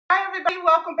Hi everybody,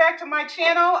 welcome back to my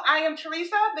channel. I am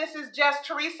Teresa. This is Just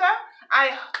Teresa.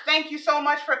 I thank you so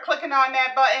much for clicking on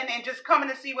that button and just coming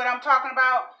to see what I'm talking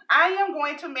about. I am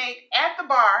going to make at the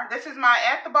bar. This is my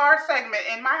at the bar segment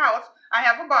in my house. I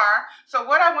have a bar. So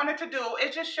what I wanted to do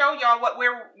is just show y'all what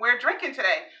we're drinking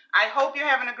today. I hope you're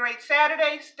having a great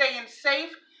Saturday, staying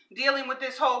safe, dealing with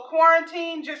this whole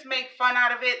quarantine. Just make fun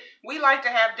out of it. We like to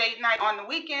have date night on the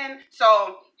weekend.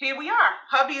 So here we are.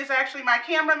 Hubby is actually my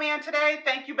cameraman today.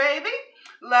 Thank you, baby.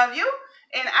 Love you.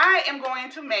 And I am going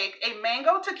to make a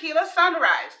mango tequila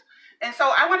sunrise. And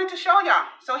so I wanted to show y'all.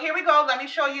 So here we go. Let me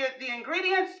show you the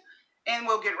ingredients and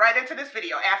we'll get right into this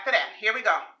video after that. Here we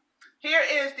go. Here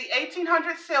is the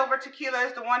 1800 silver tequila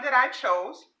is the one that I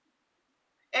chose.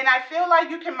 And I feel like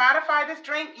you can modify this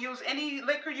drink, use any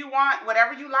liquor you want,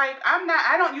 whatever you like.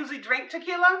 I don't usually drink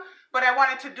tequila, but I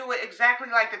wanted to do it exactly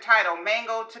like the title,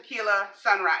 Mango Tequila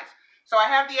Sunrise. So I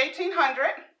have the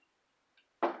 1800.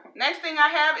 Next thing I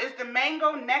have is the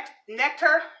Mango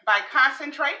Nectar by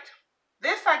Concentrate.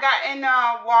 This I got in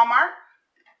Walmart.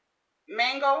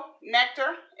 Mango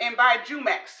Nectar and by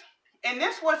Jumex. And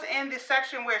this was in the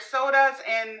section where sodas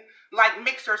and like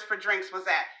mixers for drinks was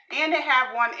at. And they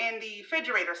have one in the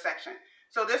refrigerator section.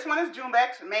 So this one is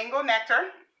Jumex Mango Nectar.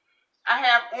 I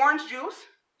have orange juice,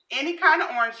 any kind of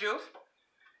orange juice.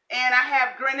 And I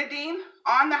have Grenadine,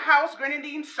 on the house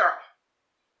Grenadine syrup.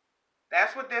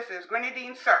 That's what this is,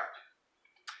 Grenadine syrup.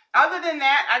 Other than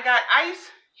that, I got ice.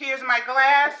 Here's my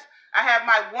glass. I have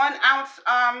my 1 ounce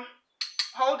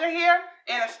holder here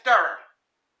and a stirrer.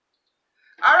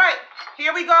 All right,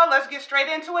 here we go. Let's get straight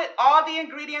into it. All the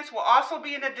ingredients will also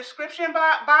be in the description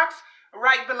box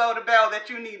right below the bell that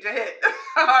you need to hit.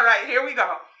 All right, here we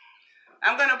go.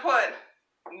 I'm going to put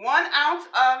 1 ounce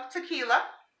of tequila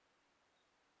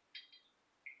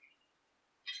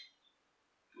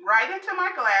right into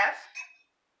my glass.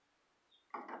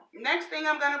 Next thing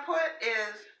I'm going to put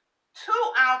is 2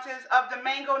 ounces of the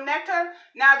mango nectar.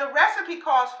 Now the recipe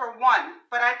calls for 1,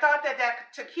 but I thought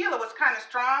that tequila was kind of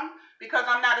strong because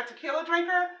I'm not a tequila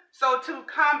drinker. So to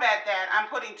combat that, I'm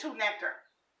putting 2 nectar.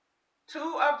 2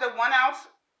 of the 1 ounce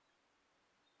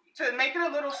to make it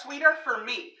a little sweeter for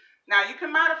me. Now you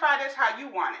can modify this how you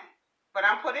want it, but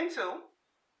I'm putting 2.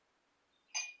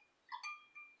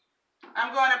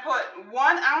 I'm going to put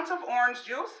 1 ounce of orange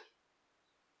juice.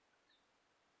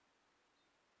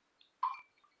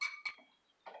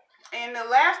 And the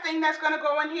last thing that's going to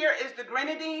go in here is the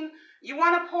Grenadine. You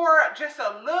want to pour just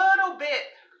a little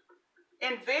bit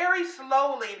and very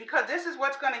slowly because this is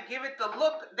what's going to give it the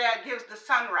look that gives the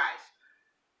sunrise.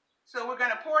 So we're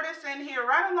going to pour this in here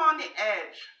right along the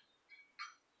edge.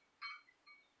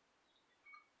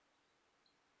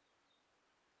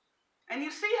 And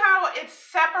you see how it's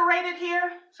separated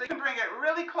here? So you can bring it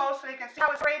really close so you can see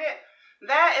how it's separated.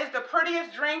 That is the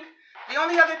prettiest drink. The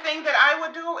only other thing that I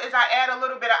would do is I add a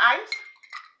little bit of ice.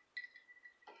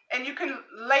 And you can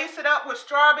lace it up with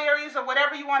strawberries or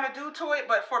whatever you want to do to it.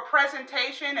 But for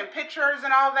presentation and pictures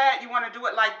and all that, you want to do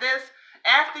it like this.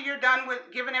 After you're done with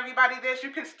giving everybody this,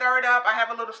 you can stir it up. I have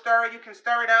a little stirrer. You can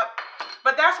stir it up.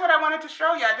 But that's what I wanted to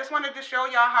show you. I just wanted to show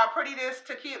y'all how pretty this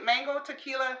mango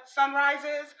tequila sunrise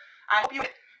is. I hope you...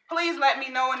 Please let me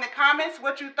know in the comments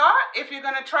what you thought if you're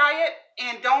going to try it.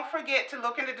 And don't forget to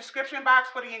look in the description box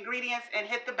for the ingredients and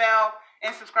hit the bell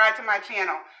and subscribe to my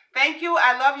channel. Thank you.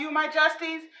 I love you, my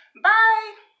Justies.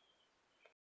 Bye.